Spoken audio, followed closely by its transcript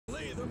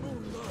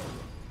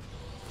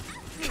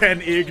Can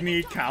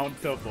Igni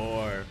count to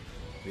 4?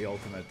 The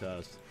ultimate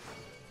test.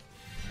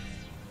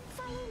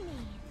 Follow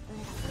me,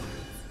 little ones.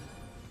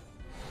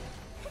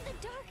 The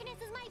darkness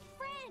is my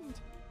friend.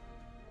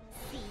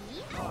 See?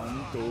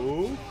 1,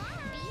 2.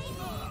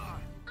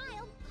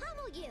 I'll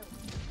pummel you.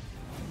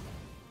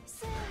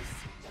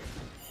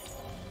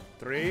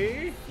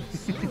 3.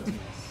 Open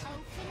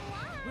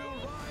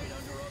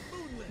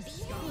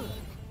wide.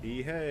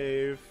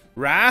 Behave.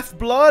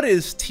 Wrathblood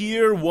is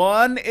tier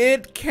 1?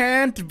 It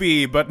can't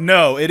be, but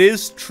no, it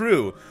is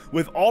true.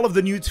 With all of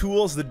the new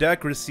tools the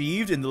deck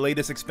received in the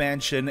latest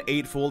expansion,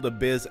 Eightfold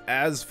Abyss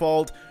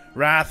Azvaldt,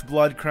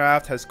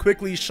 Bloodcraft has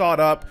quickly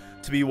shot up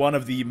to be one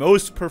of the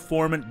most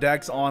performant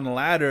decks on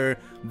ladder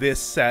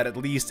this set, at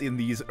least in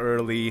these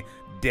early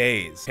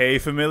days. Hey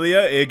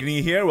Familia,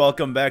 Igni here,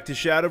 welcome back to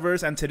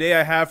Shadowverse, and today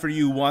I have for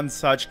you one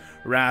such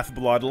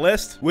Wrathblood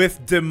list.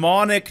 With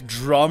Demonic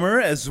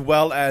Drummer as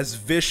well as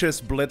Vicious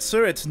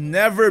Blitzer, it's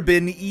never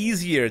been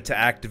easier to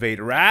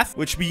activate Wrath,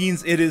 which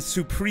means it is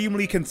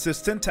supremely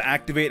consistent to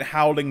activate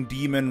Howling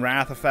Demon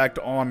Wrath effect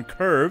on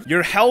curve.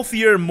 You're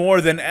healthier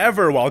more than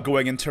ever while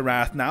going into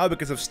Wrath now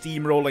because of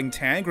Steamrolling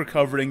Tank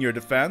recovering your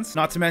defense,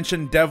 not to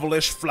mention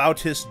Devilish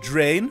Flautist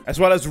Drain, as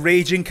well as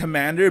Raging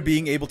Commander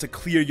being able to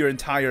clear your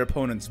entire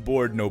opponent's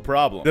board no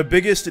problem. The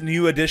biggest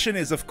new addition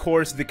is of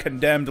course the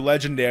condemned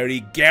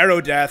legendary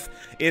Garrodeath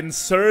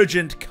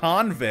Insurgent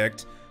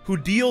Convict, who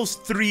deals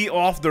 3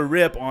 off the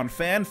rip on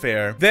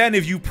Fanfare. Then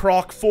if you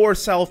proc 4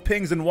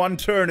 self-pings in one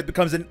turn, it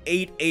becomes an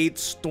 8/8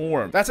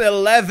 Storm. That's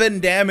 11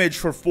 damage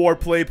for 4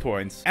 play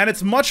points. And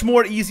it's much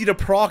more easy to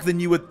proc than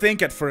you would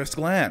think at first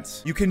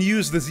glance. You can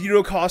use the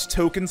 0-cost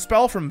token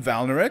spell from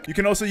Valneric. You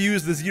can also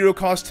use the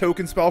 0-cost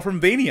token spell from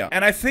Vania.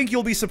 And I think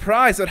you'll be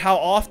surprised at how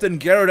often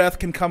Garrodeath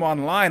can come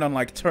online on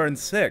like turn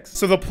 6.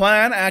 So the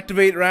plan,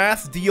 activate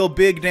Wrath, deal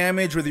big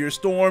damage with your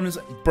storms,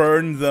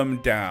 burn them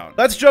down.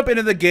 Let's jump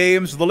into the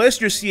games. The list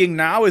you're seeing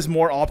now is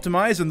more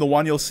optimized than the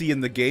one you'll see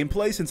in the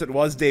gameplay since it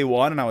was day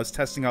 1 and I was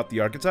testing out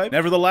the archetype.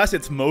 Nevertheless,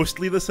 it's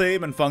mostly the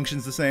same and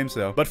functions the same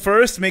so. But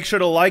first, make sure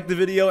to like the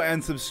video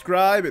and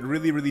subscribe. It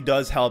really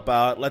does help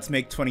out. Let's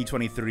make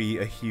 2023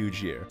 a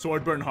huge year.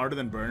 Sword burn harder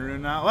than burner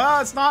now? Well,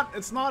 it's not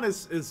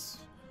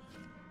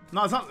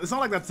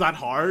like that's that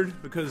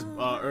hard because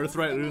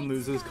Earthright Rune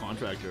loses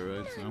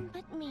Contractor, right? So.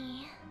 But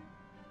me.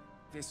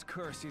 This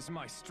curse is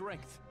my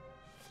strength.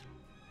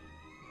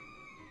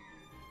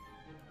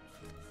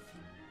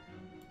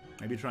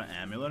 Maybe try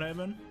Amulet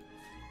Haven?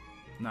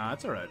 Nah,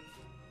 that's alright.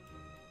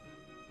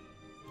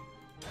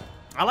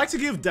 I like to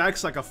give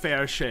decks like a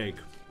fair shake.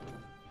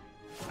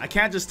 I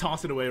can't just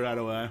toss it away right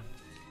away.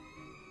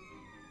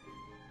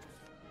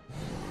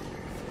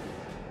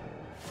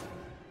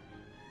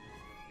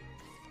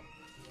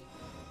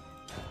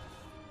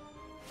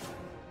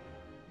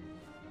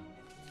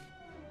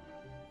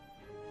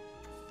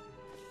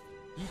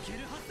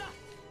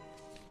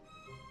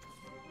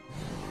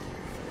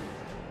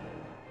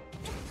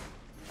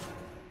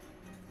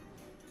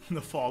 The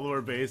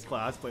follower-based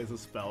class plays a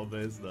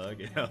spell-based deck.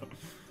 Yeah,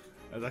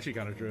 that's actually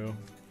kind of true.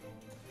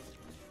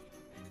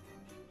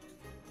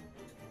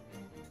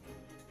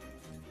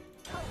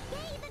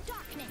 Obey the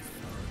darkness.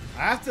 I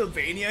have to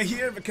Vania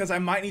here because I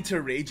might need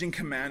to Raging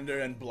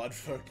Commander and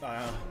what's it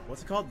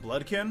called?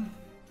 Bloodkin?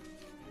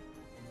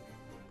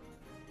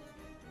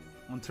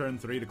 On turn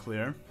 3 to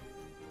clear.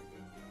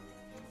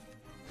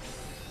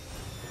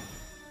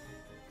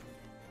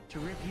 To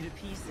rip you to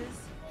pieces,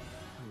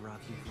 or rock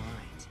you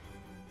blind.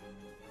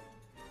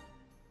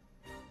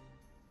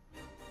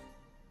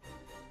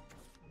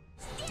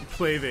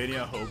 Play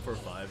Vania, hope for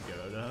 5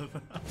 Gyarados.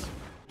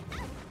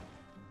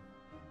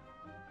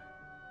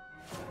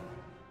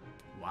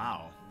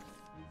 Wow.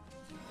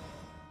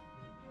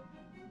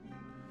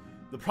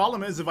 The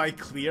problem is if I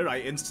clear, I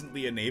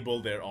instantly enable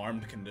their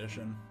armed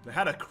condition. They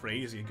had a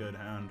crazy good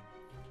hand.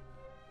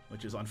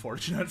 Which is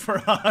unfortunate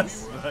for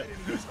us, but,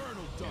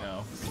 you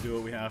know, we do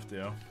what we have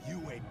to.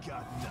 You ain't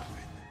got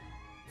nothing.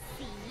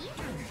 See?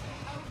 Open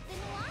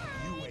wide.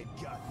 You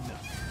ain't got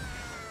nothing.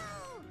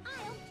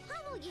 I'll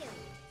pummel you.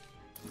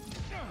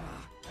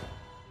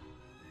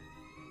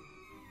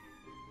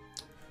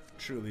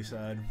 Truly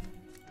sad.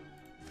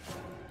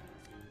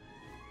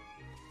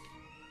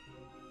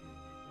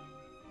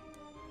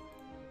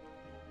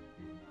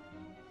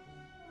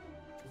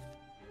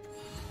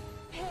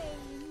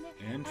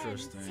 Pain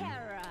Interesting. and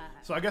terror.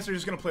 So I guess they're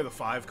just gonna play the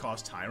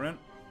 5-cost Tyrant.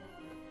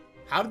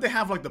 How did they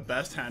have like the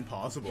best hand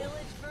possible? Village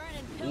burn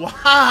and pillage.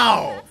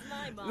 Wow! That's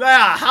my mom.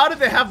 Yeah, how did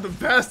they have the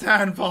best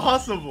hand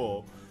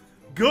possible?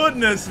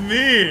 Goodness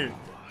me!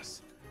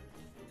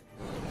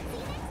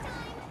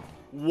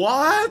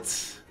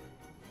 What?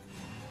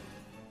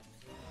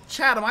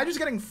 Chad, am I just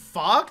getting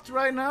fucked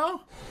right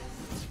now?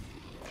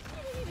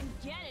 I didn't even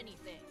get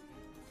anything.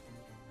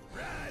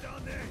 Right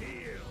on their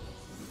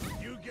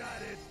heels. You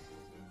got it.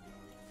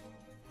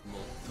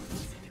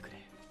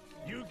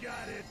 You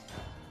got it.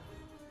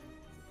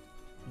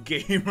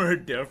 Gamer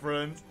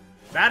difference.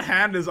 That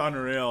hand is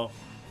unreal.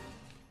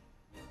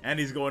 And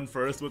he's going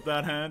first with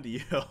that hand?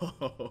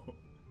 Yo.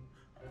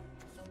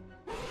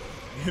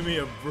 Give me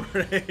a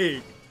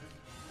break.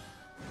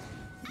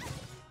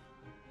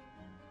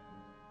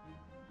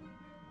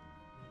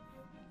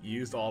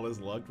 Used all his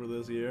luck for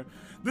this year.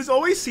 This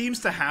always seems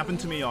to happen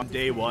to me on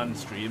day one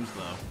streams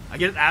though. I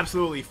get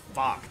absolutely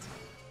fucked.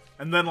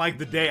 And then like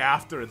the day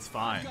after it's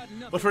fine.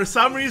 But for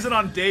some reason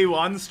on day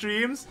one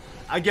streams,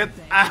 I get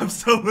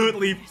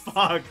absolutely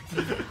fucked.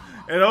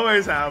 It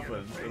always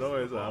happens. It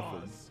always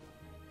happens.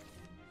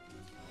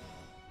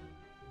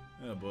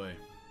 Oh boy.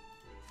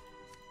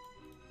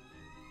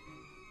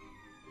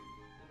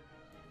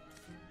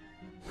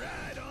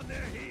 Ride on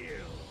their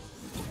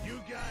heels. You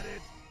got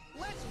it.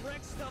 Let's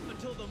wreck stuff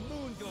until the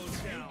moon goes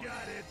down. You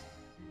got it.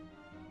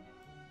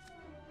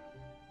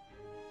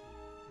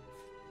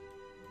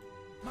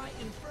 My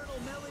infernal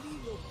melody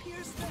will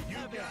pierce the You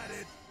heavens. got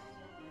it.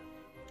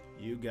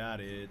 You got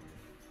it.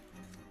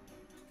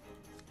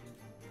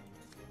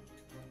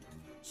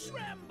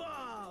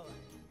 Tremble!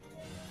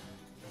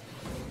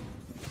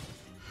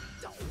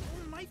 Oh,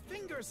 my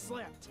finger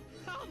slipped.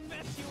 I'll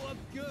mess you up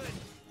good.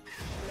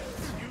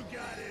 You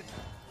got it.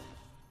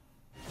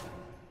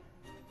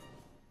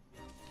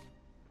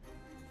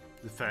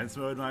 Defense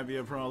mode might be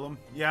a problem.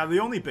 Yeah, the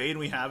only bane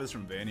we have is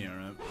from Vania,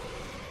 right?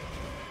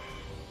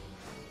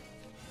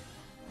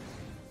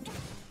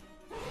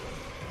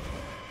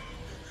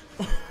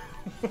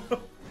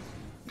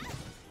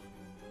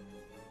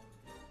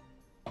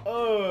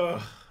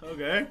 Oh,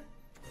 okay.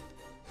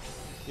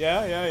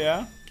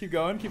 Yeah. Keep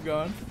going, keep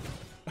going.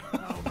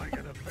 How am I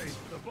gonna face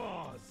the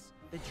boss?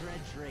 The Dread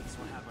Drakes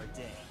will have our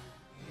day.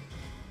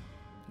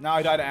 Now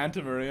I died to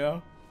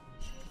Antimaria.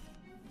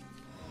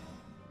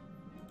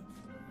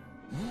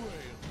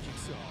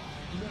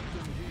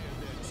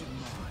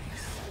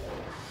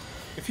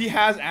 If he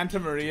has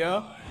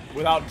Antimaria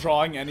without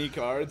drawing any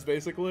cards,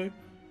 basically,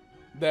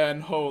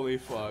 then holy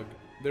fuck.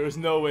 There's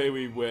no way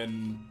we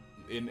win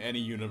in any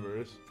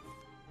universe.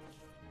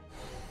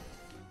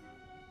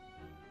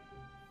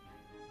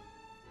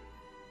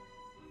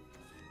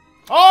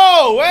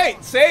 Oh,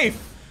 wait! Safe!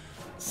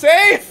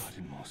 Safe!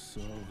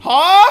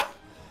 Huh?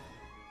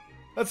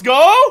 Let's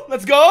go!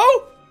 Let's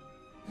go!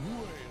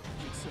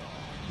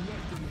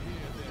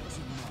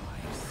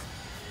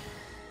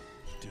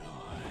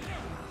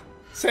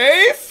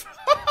 Safe?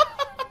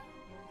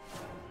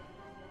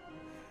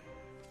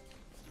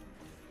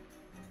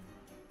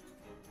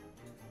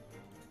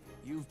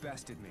 You've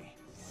bested me.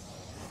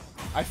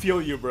 I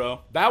feel you,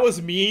 bro. That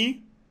was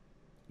me.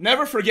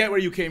 Never forget where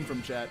you came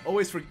from, chat.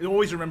 Always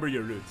remember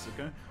your roots,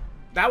 okay?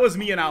 That was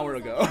me an hour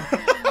ago.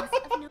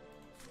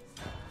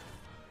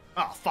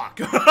 Oh, fuck.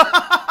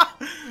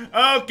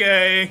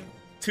 Okay.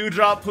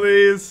 2-drop,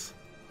 please.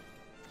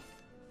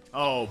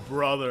 Oh,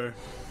 brother.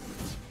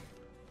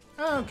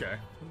 Okay.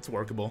 It's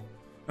workable.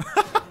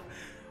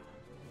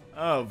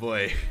 Oh,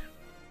 boy.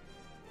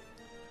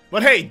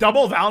 But hey,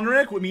 double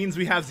Valneric means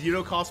we have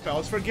 0 cost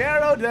spells for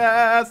Gyaro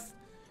Death.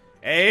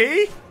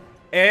 Eh?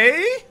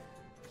 Eh?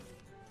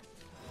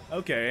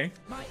 Okay.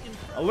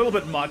 A little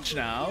bit much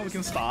now. We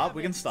can stop.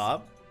 We can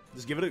stop.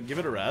 Just give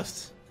it a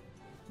rest.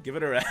 Give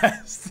it a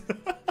rest.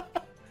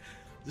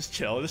 Just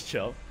chill. Just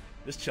chill.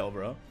 Just chill,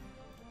 bro.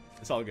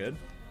 It's all good.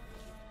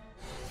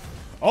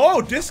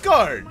 Oh,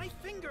 discard! My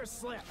finger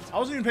slipped. I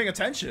wasn't even paying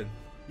attention.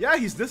 Yeah,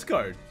 he's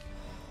discard.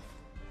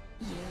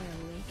 Your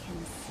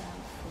awakened self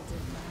will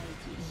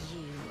divide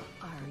you.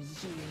 Are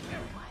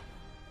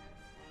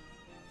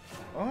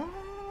you?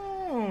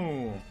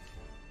 Oh.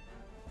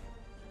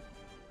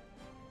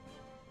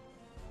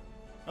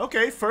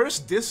 Okay,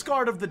 first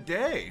discard of the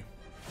day.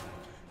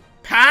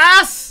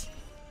 Pass!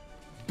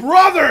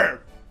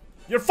 Brother!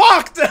 You're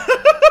fucked!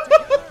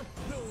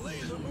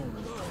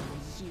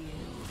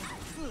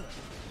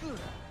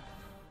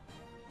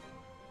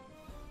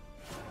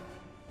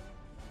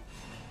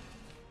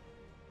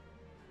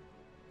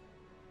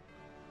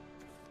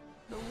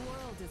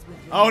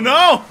 Oh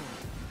no!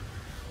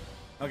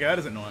 Okay, that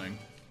is annoying.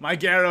 My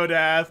Gyaro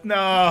Death,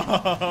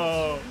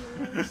 no!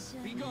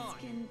 Be gone.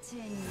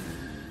 Continue.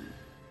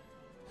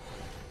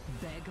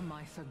 Beg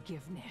my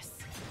forgiveness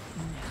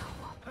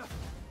now.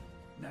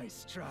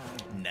 Nice try.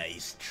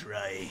 Nice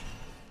try.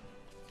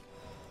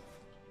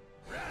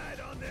 Ride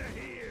on their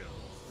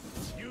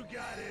heels. You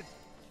got it.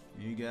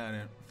 You got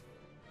it.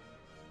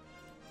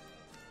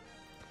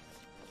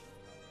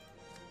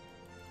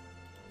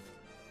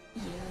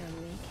 Your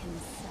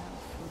awakened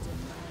self will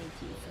divide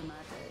you from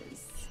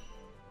others.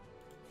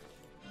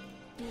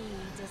 Be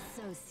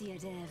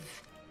dissociative.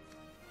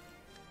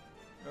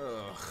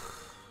 Ugh.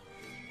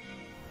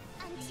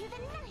 Unto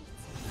the night.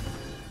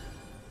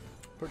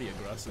 Pretty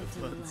aggressive,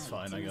 but it's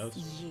fine, I guess.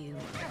 You.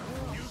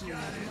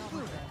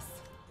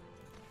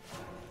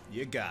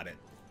 You got it.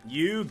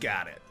 You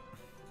got it.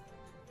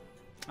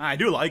 I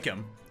do like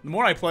him. The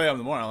more I play him,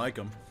 the more I like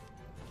him.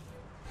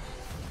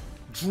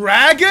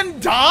 Dragon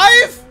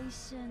Dive?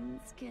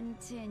 Generations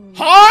continue.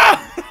 Huh?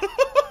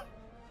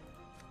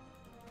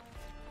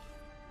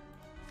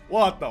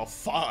 What the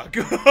fuck?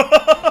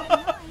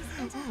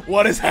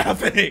 What is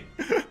happening?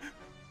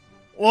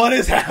 What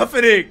is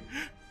happening?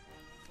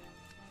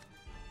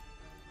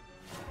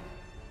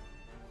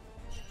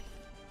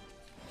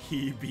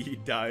 he be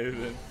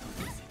diving.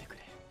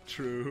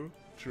 True,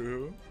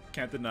 true.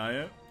 Can't deny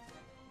it.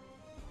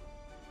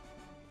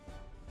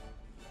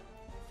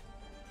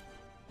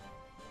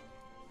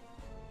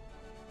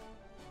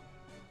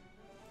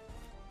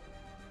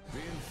 The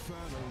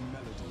infernal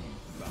melody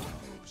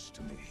bows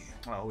to me.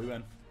 Oh, we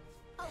win.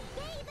 Obey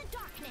the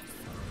darkness.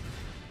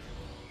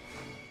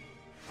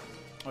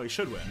 Oh, he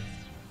should win.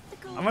 The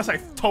golden Unless I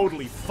moon.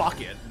 totally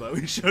fuck it, but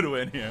we should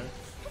win here.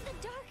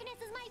 The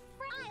darkness is my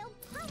friend. I'll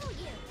pummel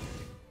you.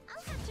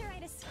 I'll have to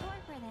write a score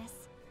for this.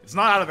 It's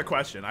not out of the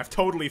question. I've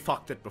totally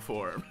fucked it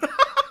before.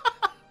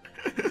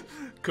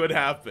 Could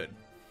happen.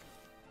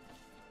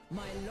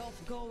 My love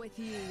go with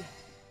you.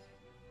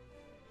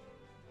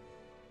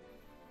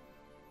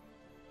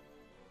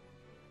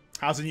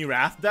 How's the new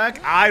Wrath deck?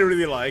 I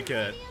really like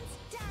it.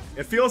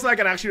 It feels like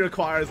it actually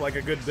requires like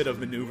a good bit of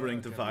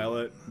maneuvering to file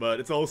it, but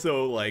it's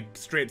also like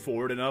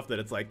straightforward enough that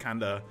it's like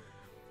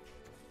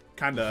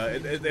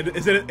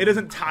it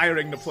isn't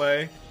tiring to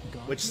play,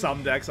 which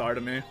some decks are to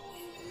me.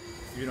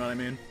 You know what I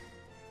mean?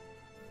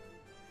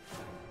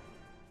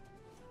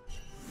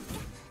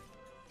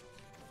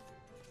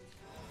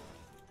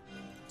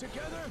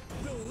 Together,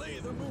 we'll lay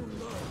the moon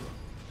low.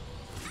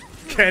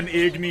 Can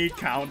Igni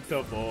count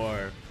to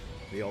 4?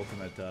 The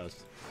ultimate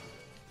test.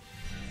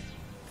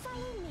 Follow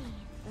me,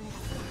 little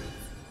ones.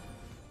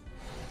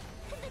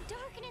 The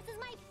darkness is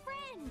my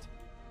friend.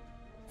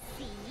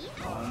 See?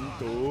 1,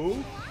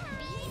 2.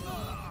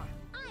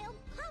 I'll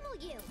pummel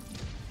you.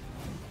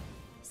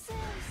 Sis.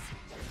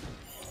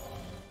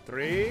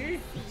 3.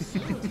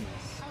 Open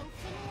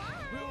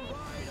wide. We'll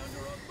ride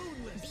under a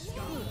moonless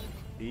sky.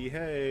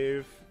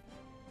 Behave.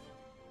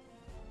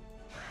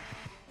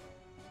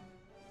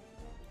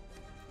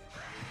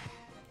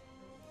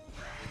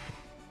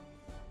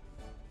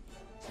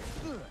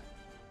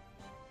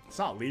 It's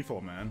not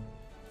lethal, man.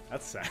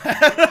 That's sad.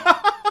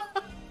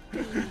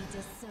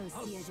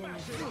 Dissociative.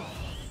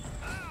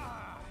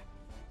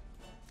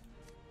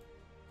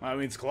 I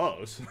mean, it's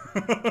close.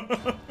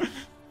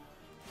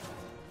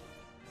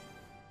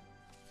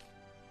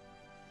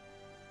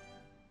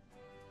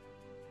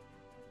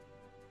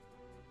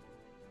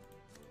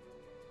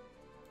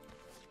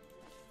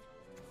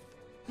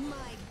 My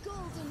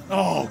golden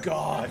Oh,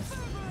 God.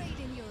 reverberate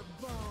in your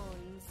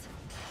bones.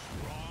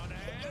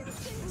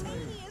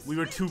 Instantaneous We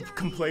were too victory.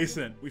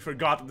 complacent. We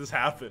forgot that this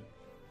happened.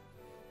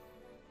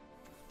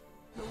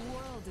 The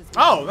world is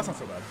Oh, that's not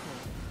so bad.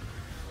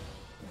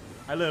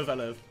 I live.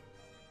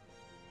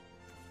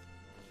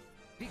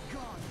 be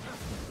gone.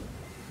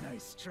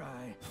 Nice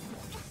try.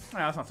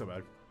 Yeah, that's not so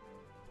bad.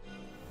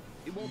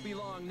 It won't be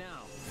long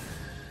now.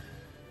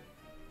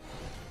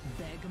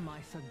 Beg my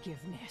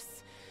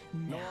forgiveness.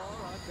 No, Now.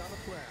 I've got a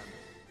plan.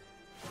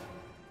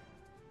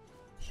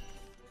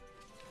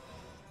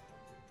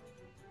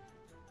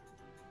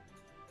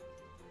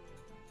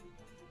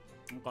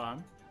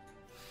 Okay.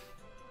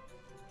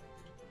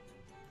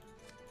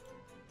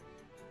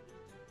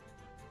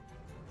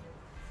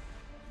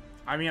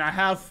 I mean, I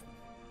have...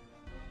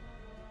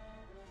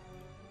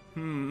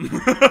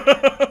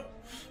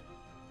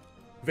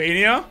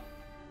 Vania?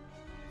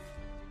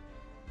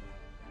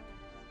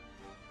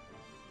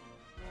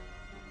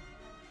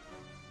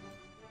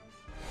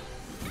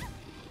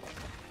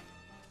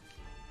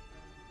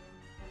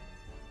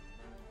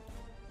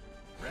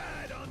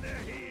 Ride on their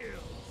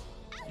heels.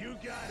 You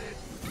got it.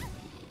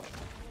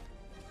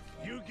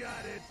 You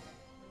got it.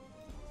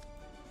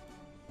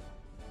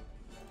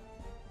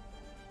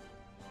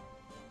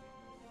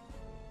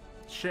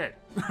 Shit.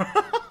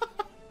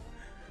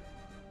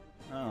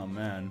 Oh,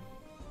 man.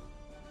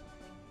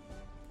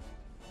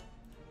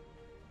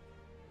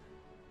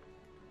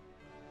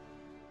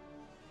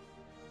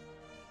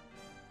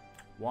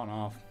 One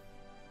off.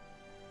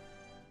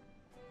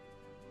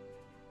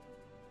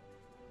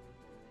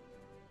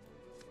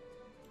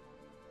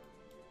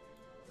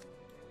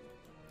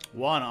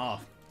 One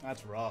off.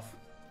 That's rough.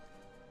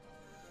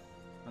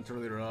 That's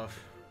really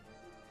rough.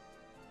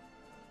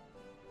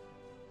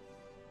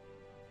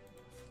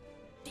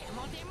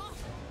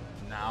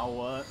 Now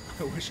what?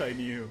 I wish I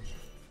knew.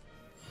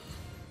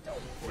 You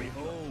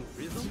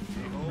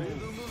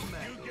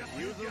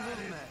got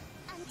it.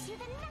 Unto the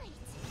night.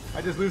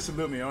 I just lose to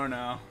Lumior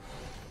now.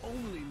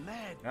 Only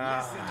mad.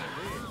 Ah. Listen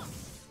to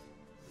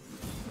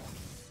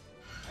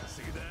this.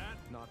 See that?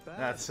 Not bad.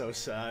 That's so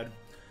sad.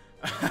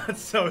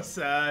 That's so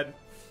sad.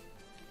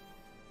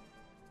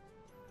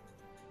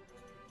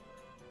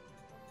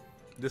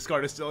 This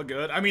card is still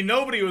good. I mean,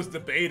 nobody was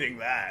debating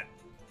that.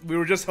 We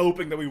were just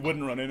hoping that we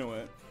wouldn't run into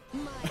it. My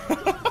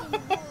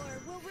golden roar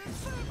will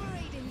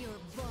reverberate in your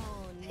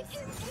bones.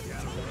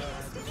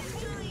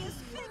 Instantaneous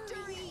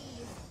victory.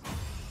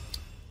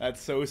 That's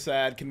so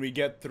sad. Can we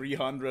get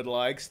 300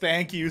 likes?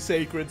 Thank you,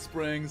 Sacred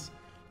Springs.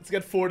 Let's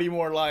get 40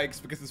 more likes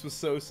because this was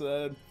so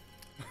sad.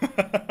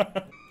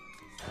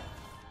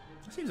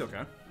 Seems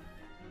okay.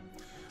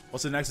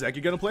 What's the next deck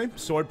you're gonna play?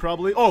 Sword,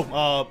 probably.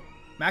 Oh,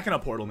 Machina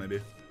Portal, maybe.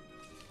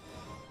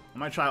 I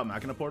might try out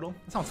Machina Portal.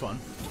 That sounds fun.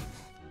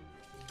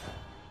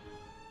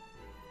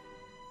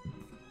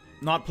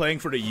 Not playing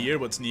for the year,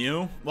 what's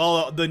new?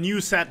 Well, the new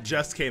set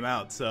just came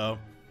out, so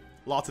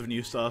lots of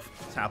new stuff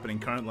is happening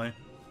currently.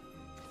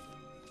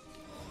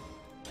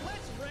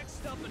 Let's wreck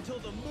stuff until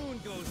the moon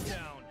goes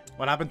down.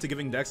 What happened to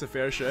giving Dex a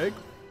fair shake?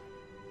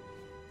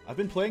 I've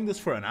been playing this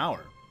for an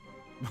hour.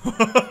 Many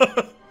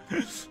are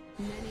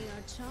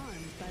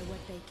charmed by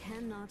what they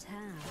cannot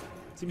have.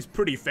 Seems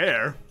pretty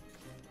fair.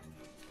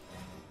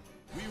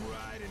 We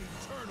ride in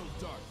eternal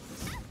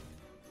darkness.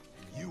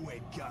 You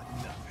ain't got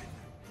nothing.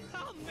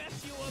 I'll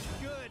mess you up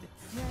good.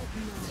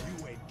 You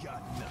ain't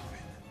got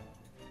nothing.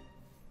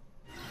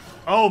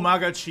 Oh,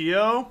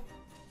 Magachio?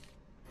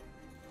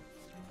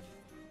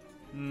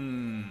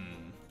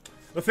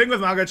 The thing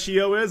with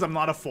Magachio is I'm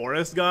not a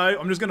forest guy.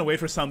 I'm just gonna wait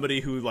for somebody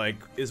who, like,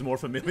 is more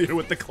familiar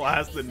with the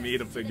class than me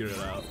to figure it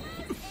out.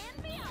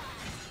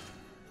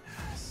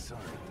 Sorry,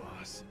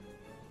 boss.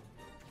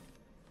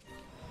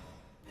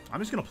 I'm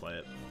just gonna play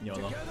it.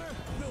 YOLO. Together,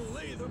 we'll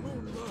lay the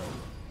moon low.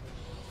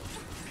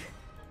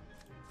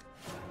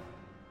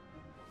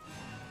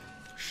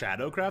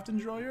 Shadowcraft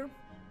enjoyer?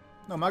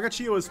 No,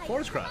 Magachio is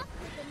Forestcraft. Up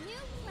with a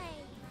new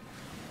blade.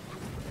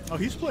 Oh,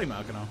 he's playing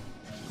Machina.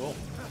 Cool.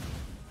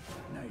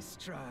 Nice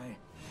try.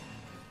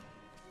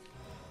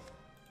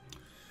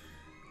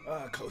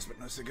 Close but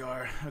no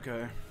cigar.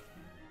 Okay.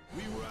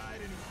 We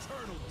ride in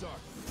eternal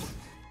darkness.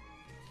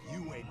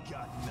 You ain't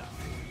got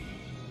nothing.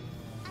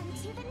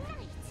 Unto the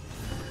night.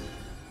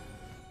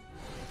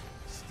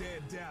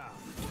 Stand down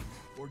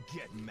or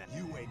get met.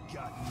 You ain't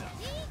got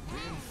nothing. The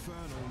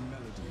infernal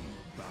melody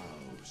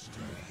bows to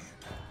me.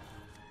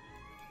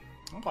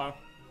 Okay.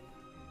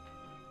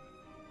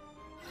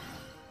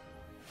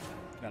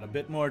 Got a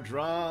bit more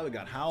draw. We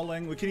got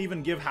Howling. We can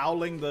even give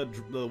Howling the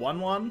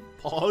 1/1.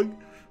 Pog.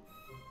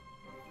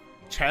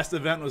 Chest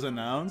event was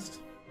announced.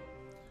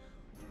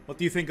 What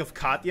do you think of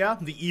Katya?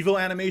 The evil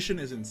animation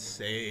is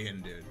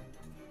insane, dude.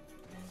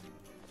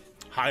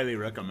 Highly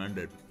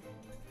recommended.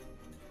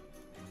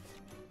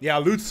 Yeah,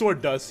 Loot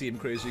Sword does seem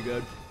crazy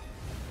good.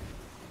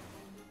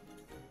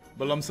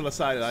 Belum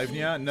selesai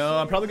live-nya? No,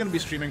 I'm probably gonna be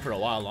streaming for a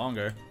while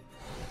longer.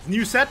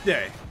 New set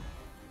day.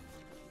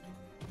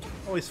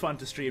 Always fun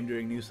to stream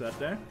during new set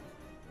day.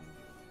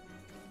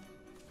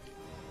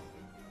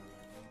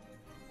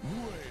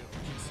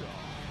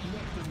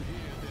 Let them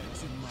hear their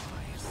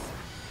demise.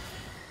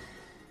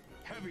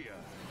 Heavier,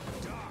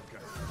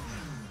 darker.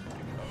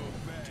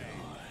 Obey.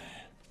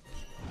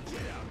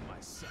 Get out of my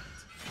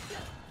sight.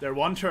 They're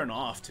one turn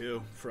off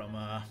too from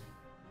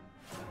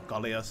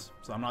Goliath,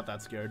 so I'm not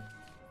that scared.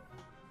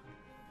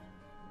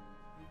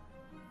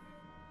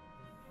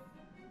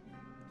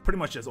 Pretty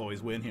much just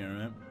always win here,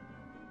 right?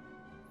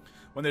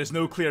 When there's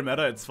no clear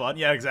meta, it's fun.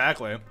 Yeah,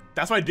 exactly.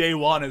 That's why day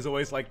one is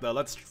always like the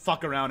let's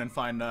fuck around and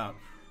find out.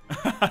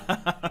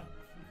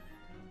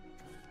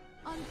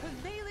 On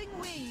prevailing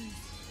wings,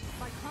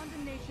 by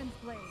condemnation's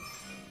blade.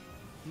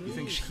 You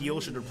think Heal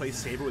should replace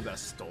Saber with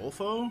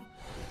Astolfo?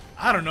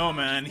 I don't know,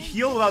 man.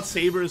 Heal without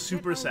Saber is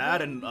super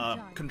sad, and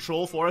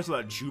Control Force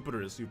without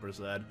Jupiter is super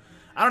sad.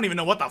 I don't even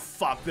know what the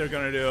fuck they're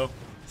gonna do.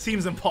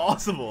 Seems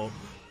impossible.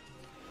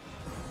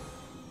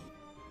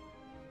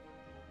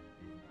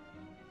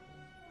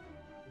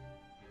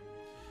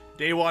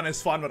 Day one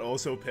is fun, but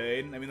also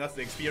pain. I mean, that's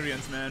the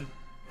experience, man.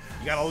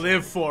 You gotta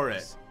live for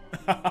it.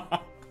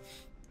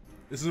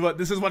 This is what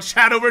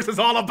Shadowverse is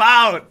all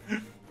about.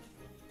 I've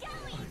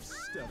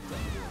stepped on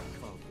your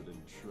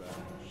confident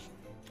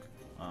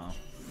trash.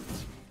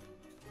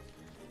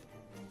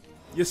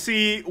 You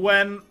see,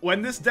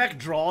 when this deck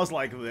draws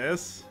like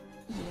this,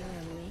 Your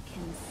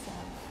awakened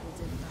self will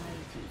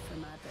divide you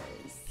from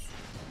others.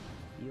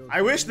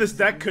 I wish this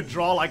deck could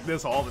draw like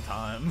this all the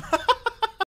time.